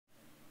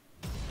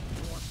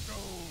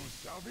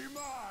be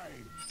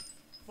mine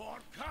for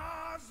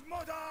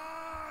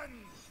Cosmodon.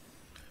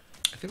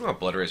 I think I want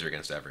Blood Razor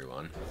against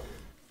everyone.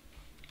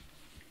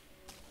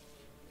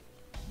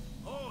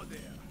 Oh there.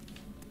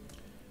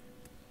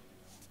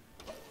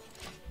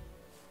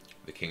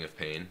 The King of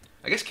Pain.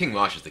 I guess King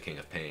Mosh is the King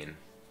of Pain.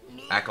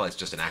 Acolyte's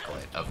just an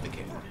acolyte of the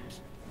king.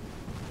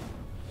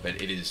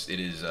 But it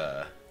is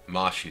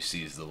Mosh who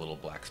sees the little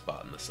black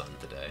spot in the sun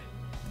today.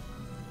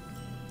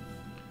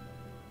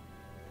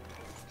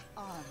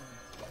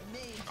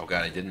 Oh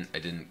god, I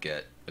didn't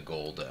get a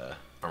gold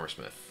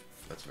armorsmith.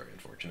 That's very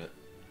unfortunate.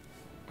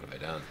 What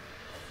have I done?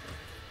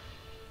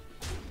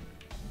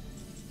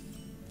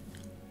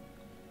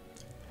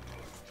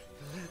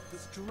 Let the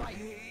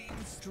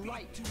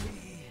strike to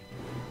me.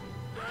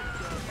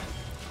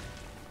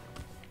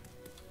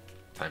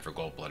 Time for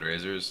gold Blood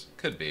Razors?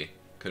 Could be.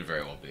 Could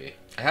very well be.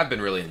 I have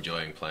been really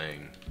enjoying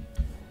playing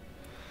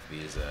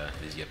these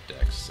Yip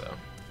decks, so.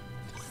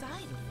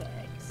 Side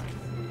effects?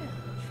 No,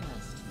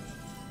 trust me.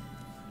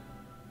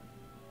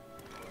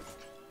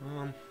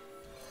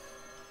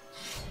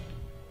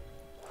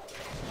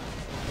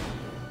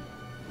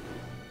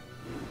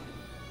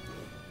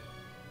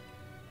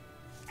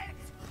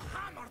 It's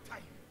hammer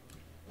time.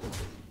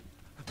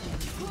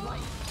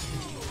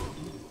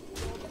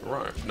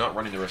 Right, not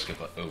running the risk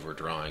of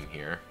overdrawing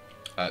here.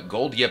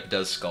 Gold Yip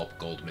does sculpt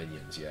gold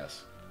minions,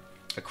 yes.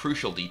 A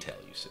crucial detail,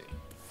 you see.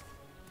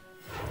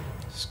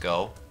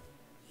 Skull.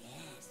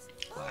 Yes.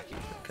 Lackey,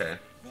 okay.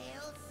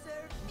 They'll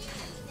serve me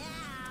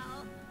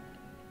now.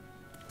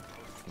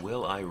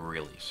 Will I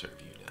really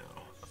serve you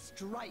now?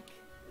 Strike.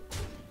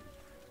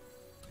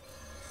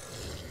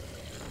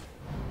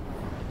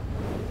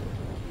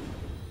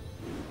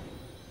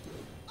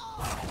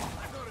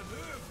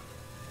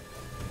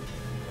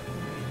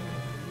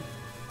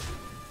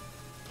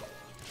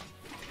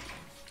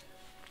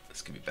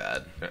 This could be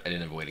bad. I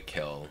didn't have a way to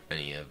kill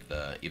any of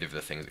either of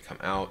the things that come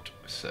out,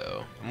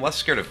 so I'm less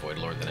scared of Void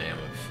Lord than I am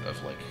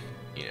of like,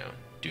 you know,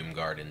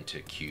 Doomguard into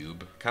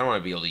Cube. Kind of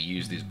want to be able to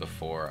use these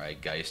before I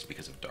Geist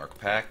because of Dark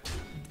Pact.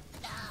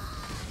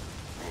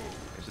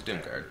 There's a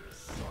Doomguard.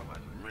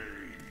 Summon me.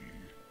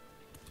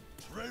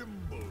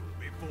 Tremble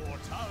before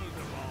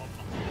Talderom,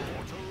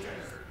 mortals.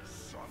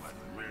 Summon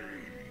me.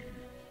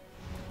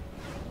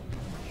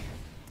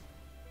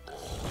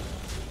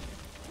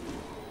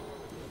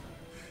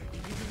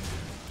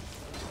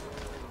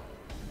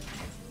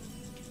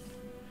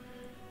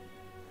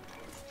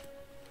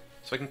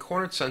 So I can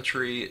Cornered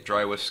Sentry,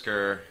 Dry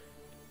Whisker.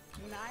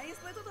 Nice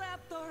little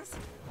raptors.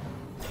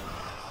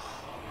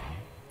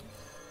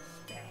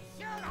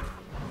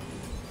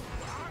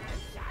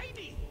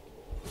 Shiny.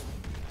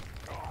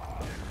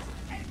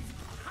 It's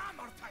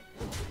hammer time.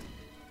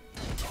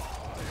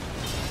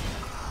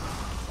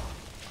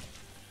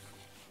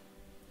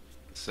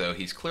 So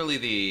he's clearly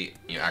the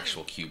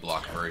actual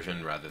Cubelock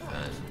version rather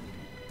than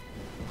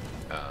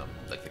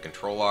like the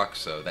Control Lock.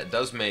 So that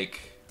does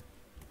make.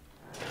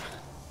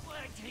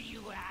 What do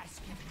you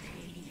ask of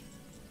me?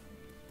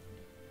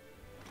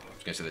 I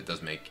was gonna say that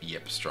does make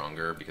Yip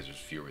stronger because there's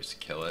fewer ways to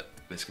kill it.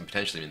 This can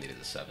potentially mean that it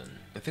is a 7.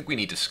 I think we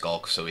need to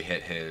skulk, so we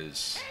hit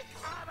his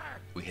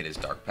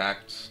Dark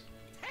Pact,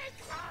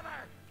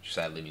 which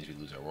sadly means we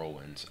lose our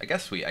Whirlwinds. I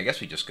guess we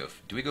just go.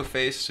 Do we go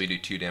face? So we do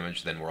 2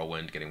 damage, then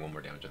Whirlwind, getting 1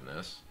 more damage on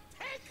this.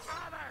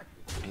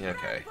 Yeah,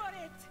 okay.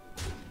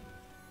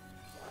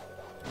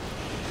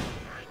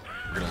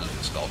 We're gonna lose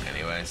the Skulk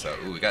anyway. So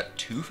ooh, we got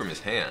 2 from his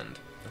hand.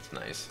 That's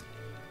nice.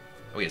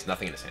 Oh, he has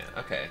nothing in his hand.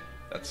 Okay,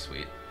 that's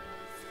sweet.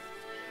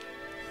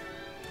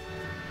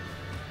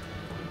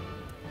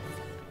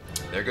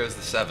 There goes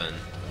the 7.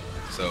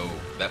 So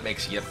that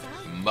makes Yip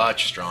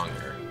much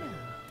stronger.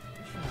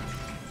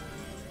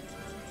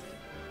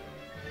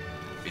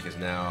 Because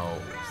now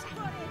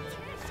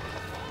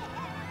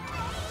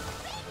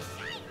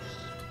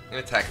I'm gonna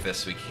attack this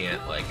so we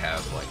can't like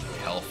have like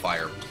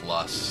Hellfire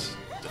plus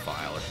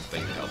Defile or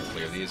something to help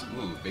clear these.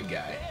 Ooh, big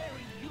guy.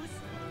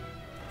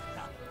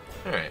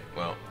 Alright,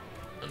 well,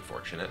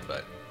 unfortunate,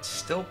 but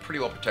still pretty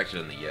well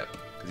protected in the Yip.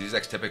 Because these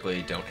decks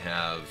typically don't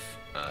have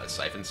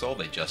Siphon Soul,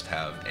 they just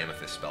have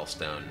Amethyst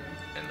Spellstone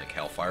and like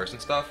Hellfires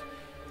and stuff,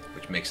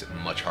 which makes it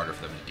much harder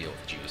for them to deal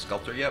with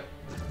Geosculptor Yip.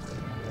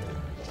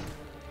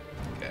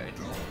 Okay.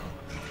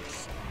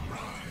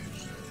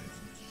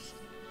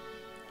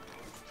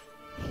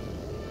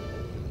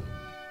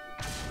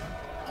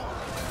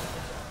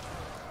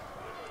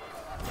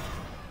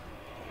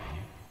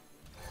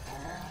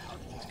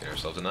 Let's get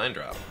ourselves a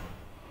 9-drop.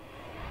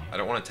 I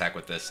don't want to attack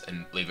with this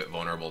and leave it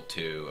vulnerable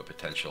to a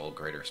potential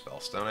greater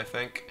Spellstone, I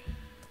think.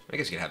 I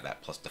guess you can have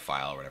that plus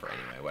Defile or whatever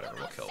anyway. Whatever,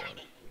 we'll kill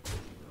one.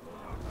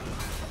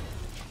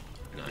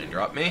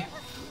 9-drop me.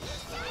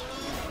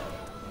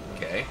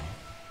 Okay.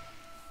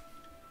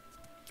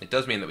 It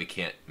does mean that we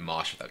can't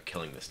Mosh without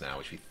killing this now,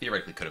 which we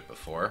theoretically could have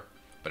before,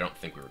 but I don't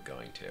think we were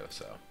going to,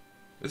 so.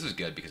 This is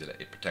good because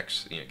it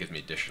protects, it gives me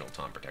additional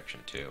taunt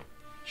protection too.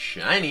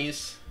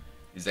 Shinies!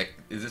 Is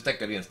this deck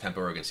good against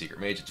Tempo Rogue and Secret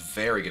Mage? It's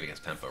very good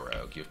against Tempo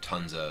Rogue. You have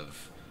tons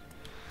of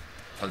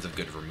tons of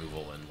good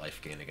removal and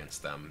life gain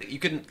against them. You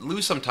can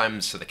lose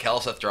sometimes, so the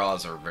Kelseth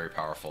draws are very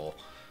powerful,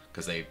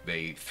 because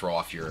they throw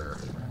off your,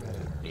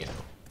 you know,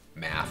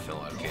 math in a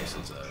lot of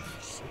cases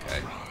of,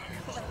 okay.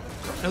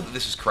 I don't know that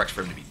this is correct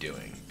for him to be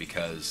doing,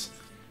 because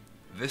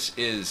this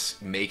is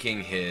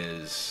making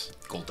his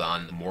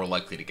Gul'dan more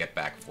likely to get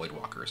back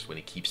Voidwalkers when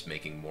he keeps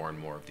making more and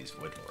more of these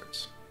Void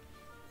Lords.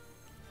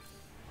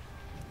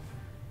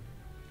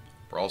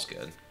 Brawl's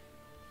good.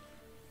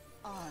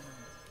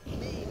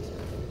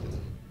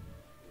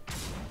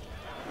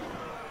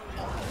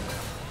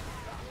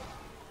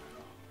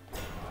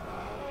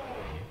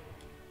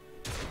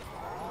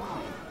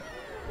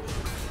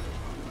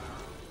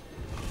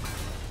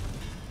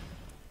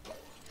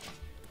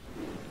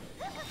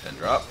 And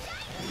drop.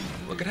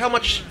 Look at how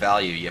much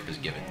value Yip has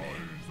given me.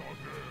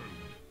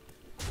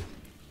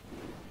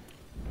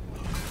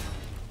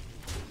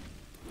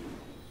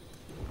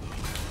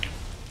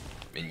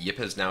 And Yip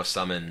has now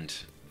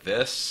summoned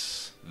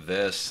this,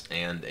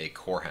 and a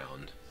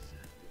Corehound.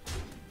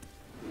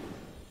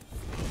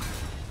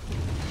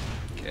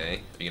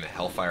 Okay, are you gonna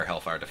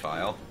Hellfire,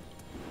 Defile?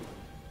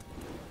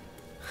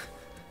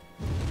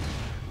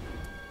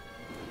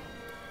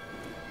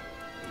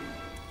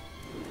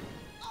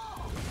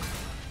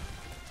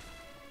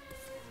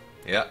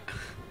 Yeah.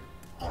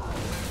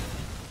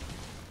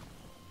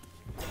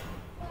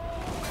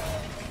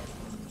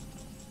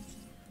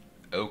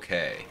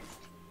 Okay.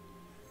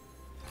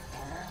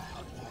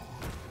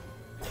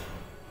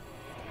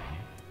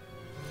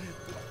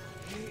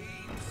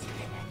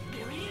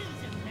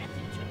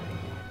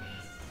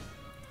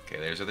 Okay,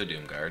 there's other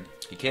Doomguard.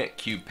 He can't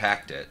Cube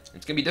Pact it.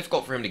 It's gonna be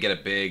difficult for him to get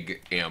a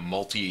big, you know,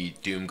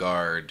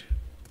 multi-Doomguard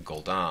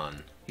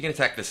Gul'dan. He can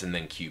attack this and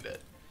then Cube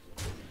it.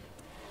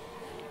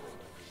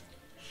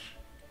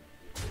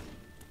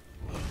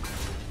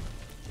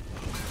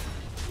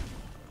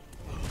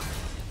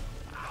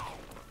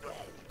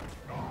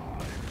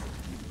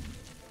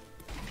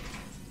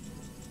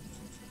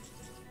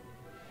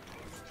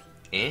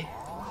 Eh?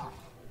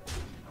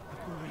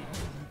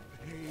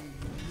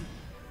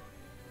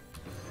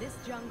 This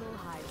jungle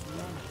hides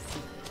many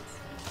secrets.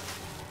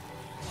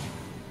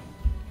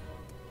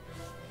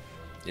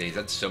 Yeah, he's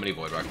had so many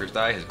Voidwalkers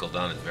die, his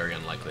Gul'dan is very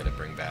unlikely to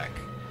bring back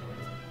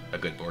a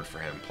good board for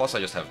him. Plus I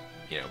just have,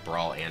 you know,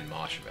 Brawl and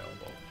Mosh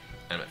available.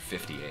 And I'm at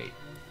 58.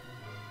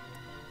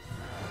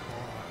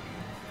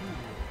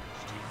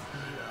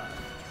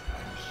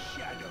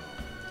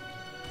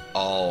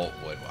 All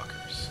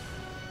Voidwalkers.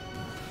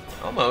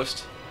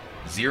 Almost.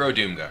 0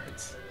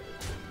 Doomguards.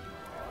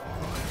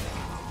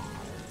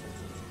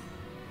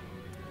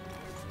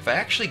 If I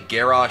actually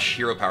Garrosh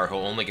Hero Power, he'll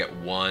only get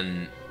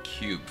 1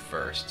 cube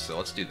first, so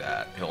let's do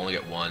that. He'll only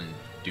get 1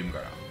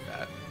 Doomguard off of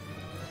that.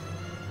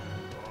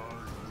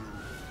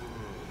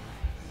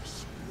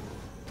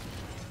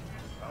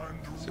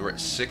 So we're at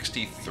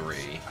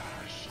 63.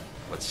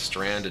 Let's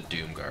strand a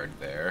Doomguard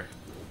there.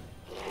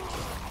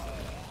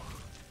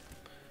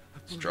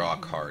 Let's draw a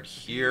card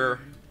here.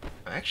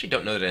 I actually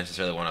don't know that I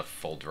necessarily want a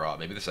full draw.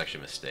 Maybe this is actually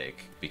a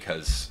mistake,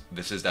 because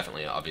this is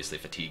definitely, obviously,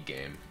 a fatigue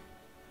game.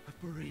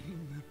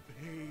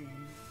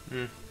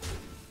 Hmm.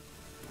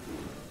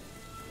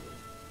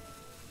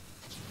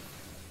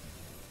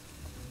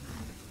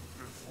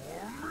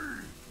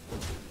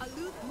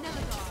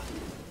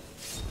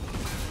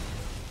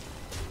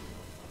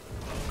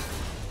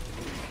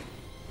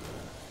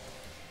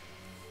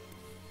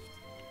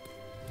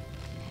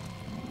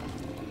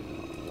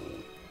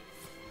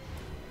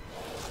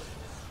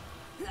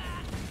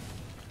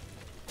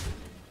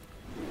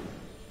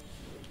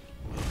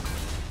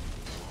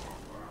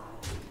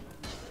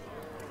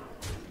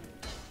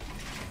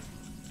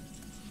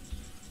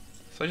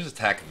 So I just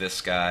attack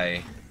this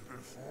guy.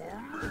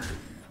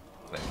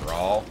 Then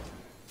brawl.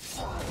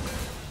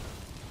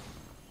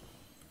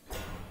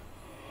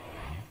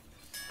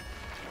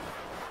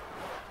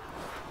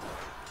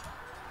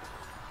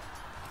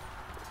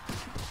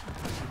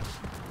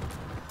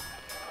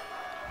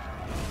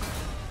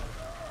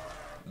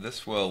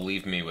 This will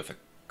leave me with a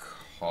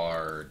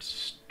card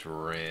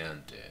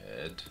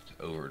stranded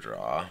to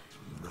overdraw.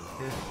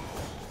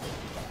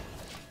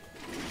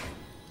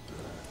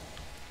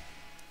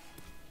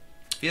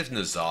 He has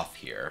N'Zoth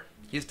here.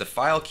 He has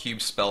Defile, Cube,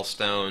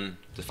 Spellstone,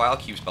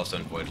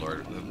 Void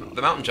Lord.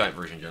 The Mountain Giant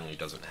version generally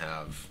doesn't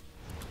have...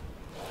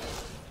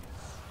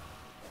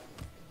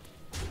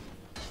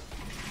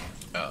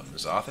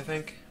 N'Zoth, I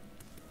think?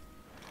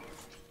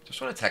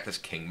 Just want to attack this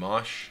King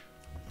Mosh.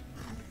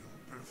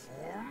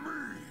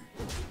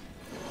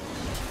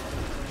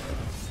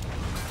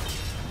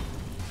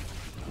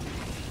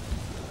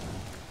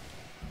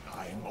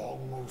 I'm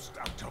almost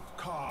out of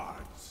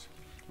cards.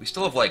 We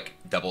still have, like,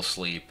 double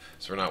sleep,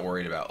 so we're not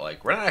worried about,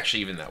 like... We're not actually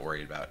even that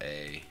worried about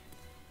A.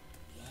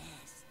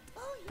 Yes.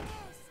 Oh, yes.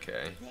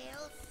 Okay.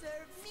 They'll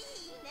serve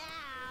me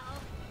now.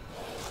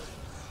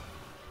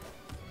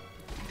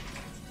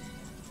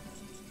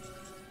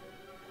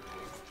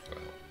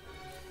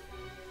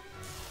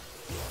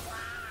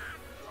 Well,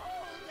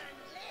 Golden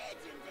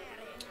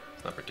legendary.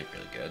 it's not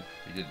particularly good.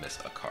 We did miss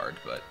a card,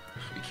 but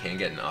we can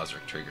get an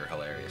Osric trigger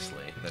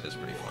hilariously. That is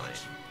pretty funny.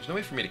 There's no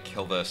way for me to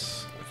kill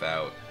this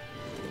without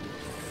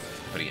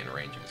putting it in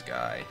range of his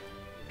guy.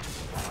 I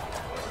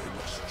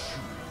must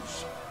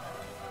choose.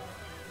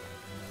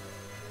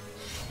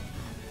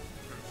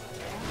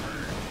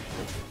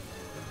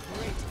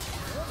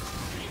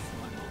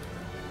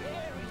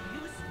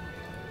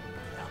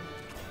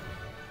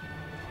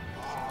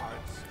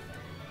 Cards.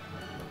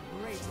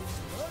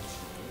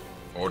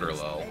 Order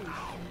lull.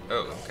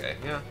 Oh, okay,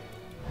 yeah.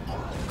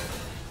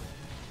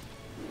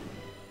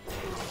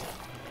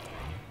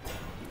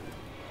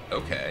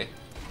 Okay.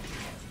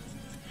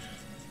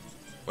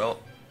 Well,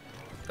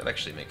 that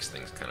actually makes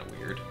things kind of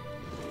weird.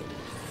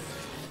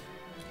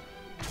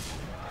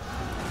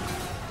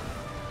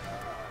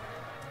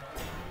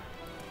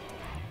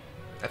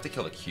 I have to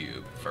kill the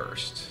cube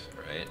first,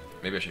 right?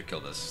 Maybe I should kill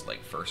this,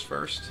 like, first? I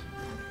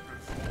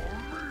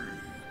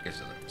guess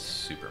it doesn't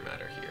super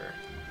matter here.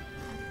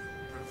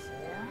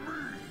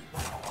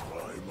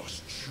 I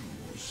must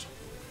choose.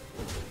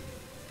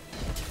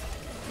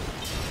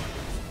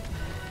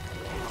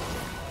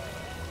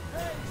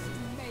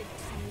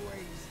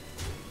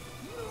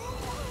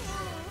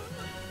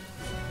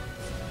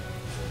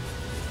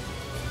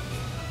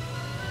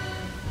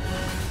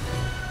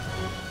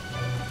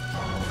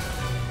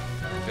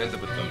 Ends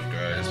up with those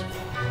guys.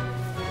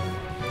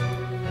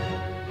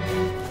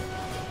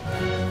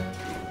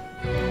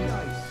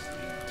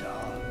 Nicely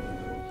done.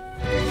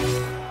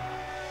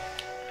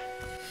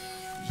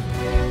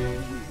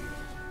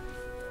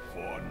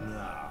 For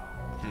now.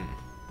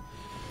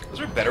 Was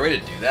there a better way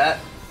to do that?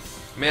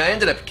 I mean, I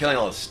ended up killing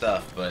all this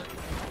stuff, but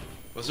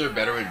was there a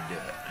better way to do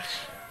it?